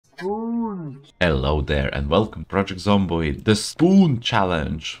spoon. Hello there and welcome to Project Zomboid, the Spoon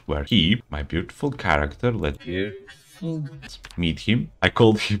Challenge, where he, my beautiful character, let's meet him. I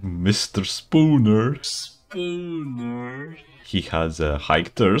called him Mr. Spooner. Spooner. He has a high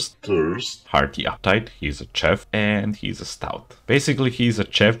thirst, hearty appetite, he's a chef, and he's a stout. Basically, he's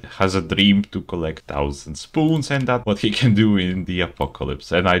a chef, has a dream to collect 1,000 spoons, and that's what he can do in the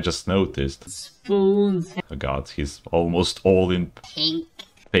apocalypse. And I just noticed. Spoons. Oh god, he's almost all in Pink.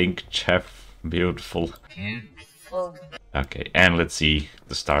 pink chef. Beautiful. Beautiful. Okay, and let's see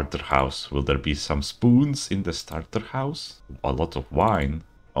the starter house. Will there be some spoons in the starter house? A lot of wine.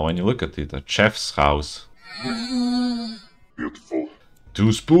 Oh, when you look at it, a chef's house. Beautiful.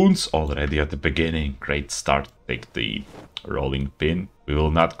 2 spoons already at the beginning. Great start. Take the rolling pin. We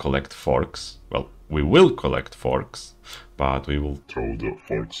will not collect forks. Well, we will collect forks, but we will Throw the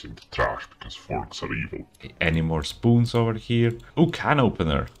forks in the trash because forks are evil. any more spoons over here. Oh, can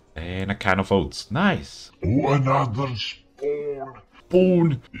opener. And a can of oats. Nice. Oh, another spoon.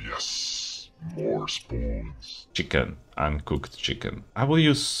 Spoon. Yes, more spoons. Chicken. Uncooked chicken. I will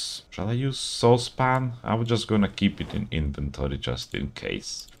use... Shall I use saucepan? I'm just gonna keep it in inventory just in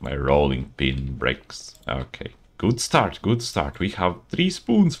case my rolling pin breaks. Okay. Good start, good start. We have 3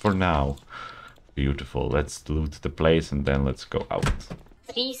 spoons for now. Beautiful. Let's loot the place and then let's go out.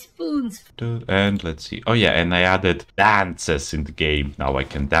 3 spoons. And let's see. Oh yeah, and I added dances in the game. Now I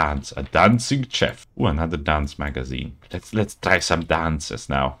can dance. A dancing chef. Ooh, another dance magazine. Let's try some dances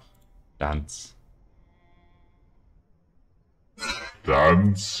now. Dance.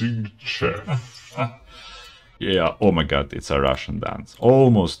 Dancing chef. Yeah, oh my god, it's a Russian dance.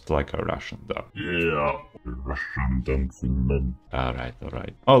 Almost like a Russian dance. Yeah, Russian dancing men. Alright,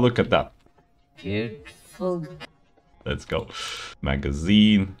 alright. Oh, look at that. Beautiful. Let's go.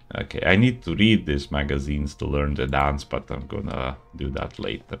 Magazine. Okay, I need to read these magazines to learn the dance, but I'm gonna do that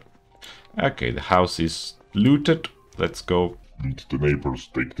later. Okay, the house is looted. Let's go. Meet the neighbors.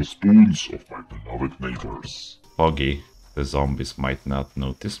 Take the spoons of my beloved neighbors. Foggy. The zombies might not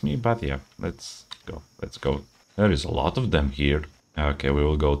notice me, but yeah, let's go. Let's go. There is a lot of them here. Okay, we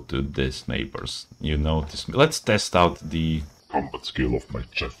will go to these neighbors. You notice me. Let's test out the Combat skill of my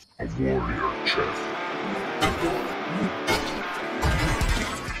chef. A warrior chef.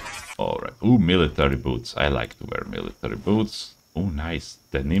 Alright. Ooh, military boots. I like to wear military boots. Oh, nice.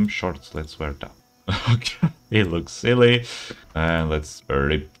 Denim shorts. Let's wear that. Okay. It looks silly. And let's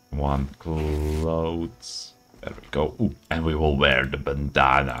rip one clothes. There we go. Ooh, and we will wear the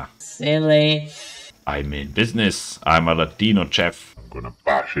bandana. Silly. I'm in business. I'm a Latino chef. I'm gonna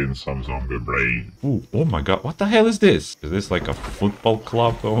bash in some zombie brain. Ooh, oh my god. What the hell is this? Is this like a football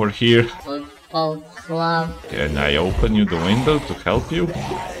club over here? Football club. Can I open you the window to help you?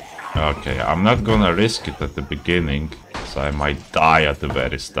 Okay, I'm not gonna risk it at the beginning, so I might die at the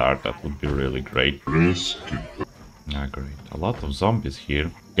very start. That would be really great. Risk it. Ah, great. A lot of zombies here.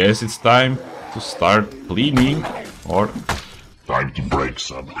 Guess it's time to start cleaning, or... Time to break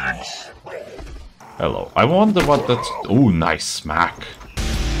some eggs. Hello. I wonder what that's... Oh, nice smack.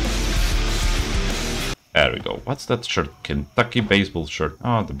 There we go. What's that shirt? Kentucky baseball shirt.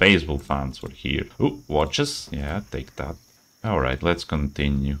 Oh, the baseball fans were here. Oh, watches. Yeah, take that. Alright, let's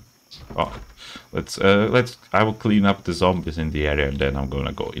continue. Oh, I will clean up the zombies in the area and then I'm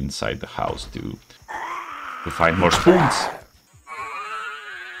gonna go inside the house to find more spoons.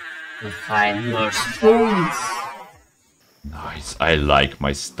 To find more spoons. Nice. I like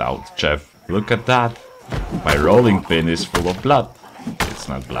my stout, chef. Look at that. My rolling pin is full of blood. It's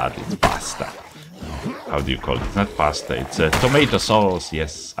not blood, it's pasta. How do you call it? It's not pasta, it's tomato sauce.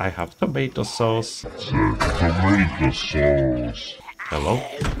 Yes, I have tomato sauce. Tomato sauce. Hello?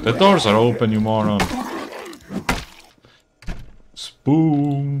 The doors are open, you moron.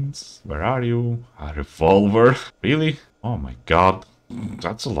 Spoons. Where are you? A revolver. Really? Oh my god.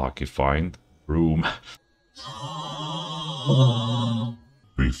 That's a lucky find. Room.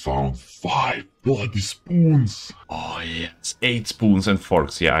 We found 5 bloody spoons. Oh yes. 8 spoons and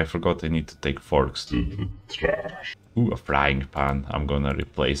forks. Yeah, I forgot I need to take forks To too. the trash. Ooh, a frying pan. I'm gonna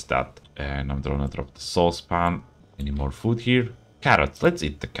replace that. And I'm gonna drop the saucepan. Any more food here? Carrots. Let's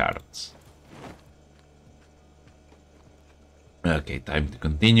eat the carrots. Okay, time to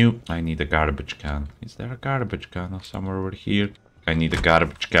continue. I need a garbage can. Is there a garbage can somewhere over here? I need a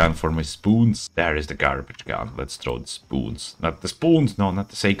garbage can for my spoons. There is the garbage can. Let's throw the spoons. Not the spoons, no, not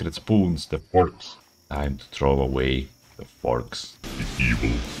the sacred spoons. The forks. Time to throw away the forks. The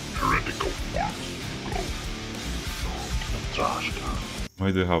evil, heretical forks. Go. To the trash can. Why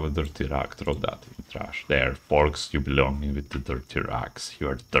do you have a dirty rag? Throw that in the trash. There, forks, you belong in with the dirty rags. You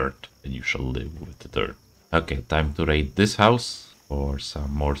are dirt, and you shall live with the dirt. Okay, time to raid this house. for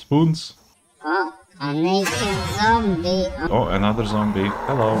some more spoons. Oh, a naked zombie. Oh, another zombie.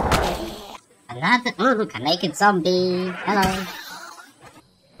 Hello. Another. Oh, look, a naked zombie. Hello.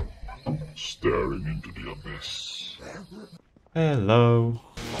 Staring into the abyss. Hello.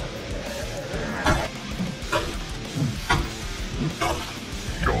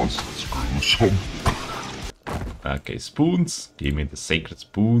 Yes, that's gruesome. Okay, spoons. Give me the sacred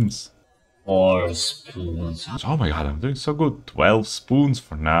spoons. 4 spoons. Oh my god, I'm doing so good. 12 spoons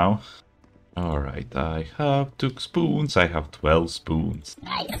for now. Alright, I have 2 spoons. I have 12 spoons.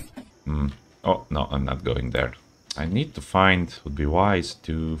 Nice. Oh, no, I'm not going there. I need to find, would be wise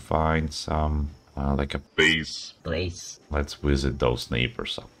to find some, like a base. Please. Let's visit those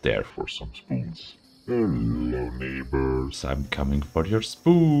neighbors up there. For some spoons. Hello, neighbors. I'm coming for your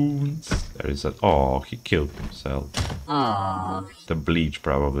spoons. There is a... Oh, he killed himself. Oh, The bleach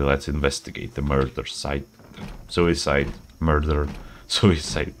probably. Let's investigate the murder site. Suicide, murder,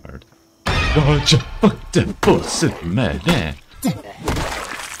 suicide, murder. Gotcha, fuck the pussy, man.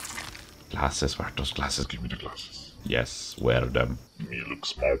 Glasses, where are those glasses? Give me the glasses. Yes, wear them. Me look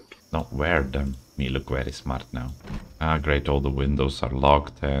smart. Not wear them. Me look very smart now. Ah, great, all the windows are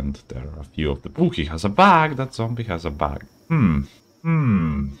locked and there are a few of the... Oh, he has a bag! That zombie has a bag.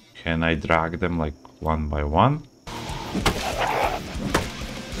 Can I drag them like one by one?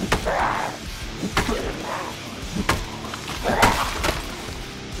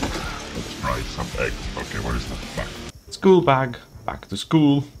 Let's fry some eggs. Okay, where is the bag? School bag. Back to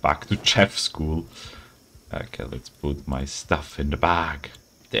school. Back to chef school. Okay, let's put my stuff in the bag.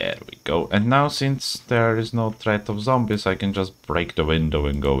 There we go. And now, since there is no threat of zombies, I can just break the window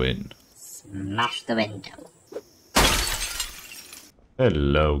and go in. smash the window.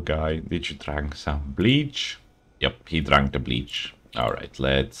 Hello, guy. Did you drink some bleach? Yep, he drank the bleach. Alright,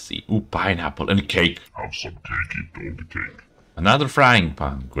 let's see. Ooh, pineapple and cake. Have some cake, eat all the cake. Another frying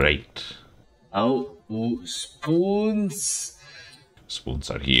pan. Great. Oh, spoons. Spoons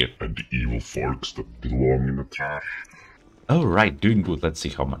are here. And the evil forks that belong in the trash. Oh, right, doing good. Let's see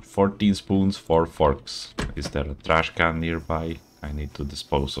how much. 14 spoons, 4 forks. Is there a trash can nearby? I need to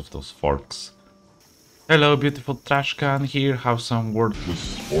dispose of those forks. Hello, beautiful trash can. Here, have some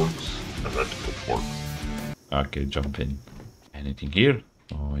worthless Forks, heretical forks. Okay, jump in. Anything here?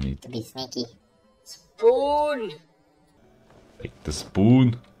 Oh, I need To be sneaky. Spoon. to take the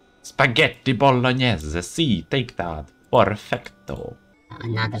spoon. Spaghetti bolognese. See, take that. Perfecto.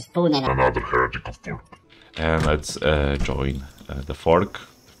 Another spoon and a... Another heretical fork. And let's join the fork.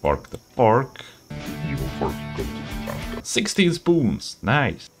 The fork. Evil fork goes to the trash can. 16 spoons.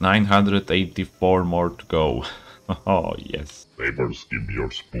 Nice. 984 more to go. Oh, yes. Neighbors, give me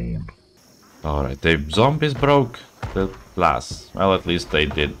your spoon. Alright, the zombies broke the glass. Well, at least they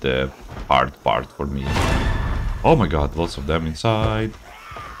did the hard part for me. Oh my god, lots of them inside.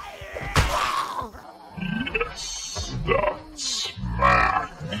 Yes, that's mad.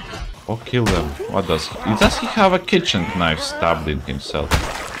 Oh, kill them. What does he... Does he have a kitchen knife stabbed in himself?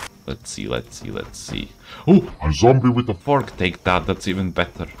 Let's see. Oh, A zombie with a fork, take that. That's even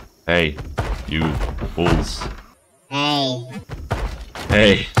better. Hey, you fools. Hey.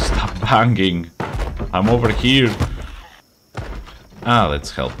 Hey, stop banging. I'm over here. Ah,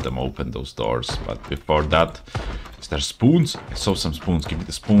 let's help them open those doors. But before that, is there spoons? I saw some spoons. Give me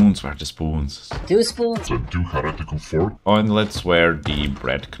the spoons. Where are the spoons? 2 spoons. and 2 heretical forks. Oh, and let's wear the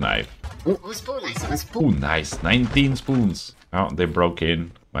bread knife. Ooh, spoon. I saw a spoon. Oh, nice. 19 spoons. Oh, they broke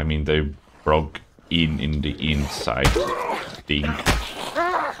in. I mean, they broke in the inside thing.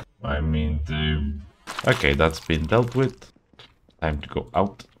 I mean, they... Okay, that's been dealt with. Time to go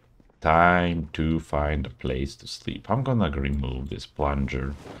out. Time to find a place to sleep. I'm gonna remove this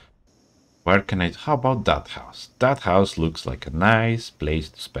plunger. Where can I... How about that house? That house looks like a nice place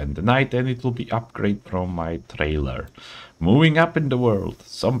to spend the night, and it will be upgrade from my trailer. Moving up in the world.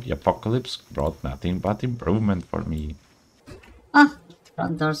 Zombie apocalypse brought nothing but improvement for me. Oh,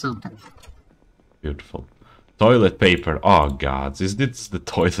 front door's open. Beautiful. Toilet paper. Oh gods, is this the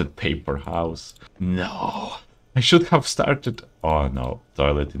toilet paper house? No. I should have started... Oh no,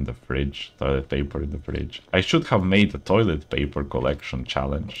 toilet in the fridge. Toilet paper in the fridge. I should have made a toilet paper collection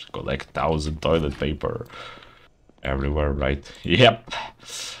challenge. Collect 1,000 toilet paper. Everywhere, right? Yep.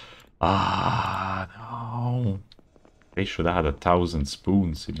 Ah, no. They should add 1,000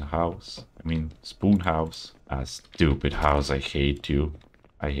 spoons in the house. I mean, spoon house. Ah, stupid house, I hate you.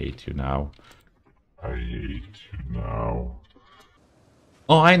 I hate you now. I hate you now.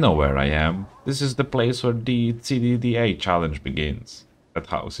 Oh, I know where I am. This is the place where the CDDA challenge begins. That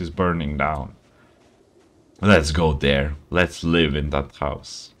house is burning down. Let's go there. Let's live in that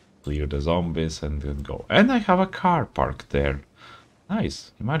house. Clear the zombies and then go. And I have a car parked there.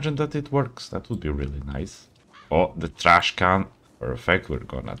 Nice. Imagine that it works. That would be really nice. Oh, the trash can. Perfect. We're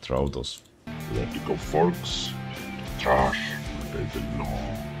gonna throw those. Vertical forks. Trash. They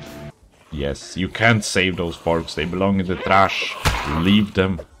belong. Yes, you can't save those forks. They belong in the trash. Leave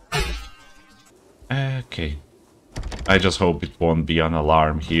them. Okay. I just hope it won't be an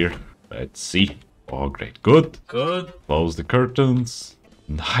alarm here. Let's see. Oh, great. Good. Good. Close the curtains.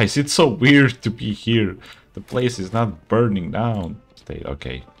 Nice. It's so weird to be here. The place is not burning down. Stay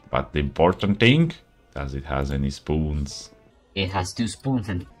okay. But the important thing, does it has any spoons? It has 2 spoons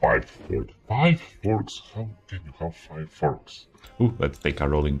and 5 forks. 5 forks? How can you have 5 forks? Ooh, let's take a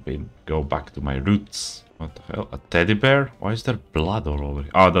rolling pin. Go back to my roots. What the hell? A teddy bear? Why is there blood all over?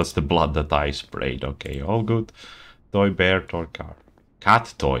 Oh, that's the blood that I sprayed. Okay, all good. Toy bear, toy car.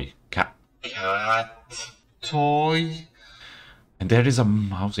 Cat toy. Cat toy. And there is a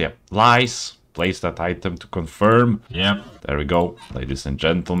mouse. Yeah, lies. Place that item to confirm. Yeah, there we go. Ladies and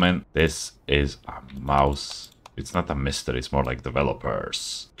gentlemen, this is a mouse. It's not a mystery, it's more like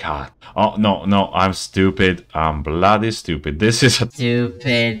developers. Cat. Oh, no, I'm stupid. I'm bloody stupid. This is a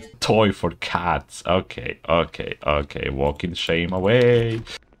stupid toy for cats. Okay. Walking shame away.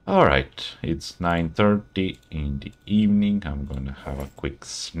 Alright, it's 9:30 in the evening. I'm gonna have a quick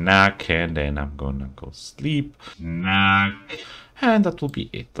snack and then I'm gonna go sleep. Snack. And that will be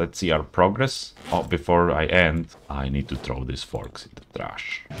it. Let's see our progress. Oh, before I end, I need to throw these forks in the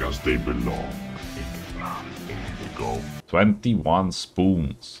trash. Because they belong in the trash. There we go. 21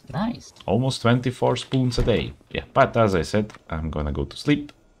 spoons. Nice. Almost 24 spoons a day. Yeah, but as I said, I'm gonna go to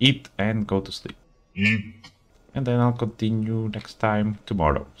sleep, eat, and go to sleep. And then I'll continue next time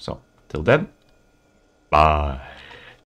tomorrow. So, till then, bye.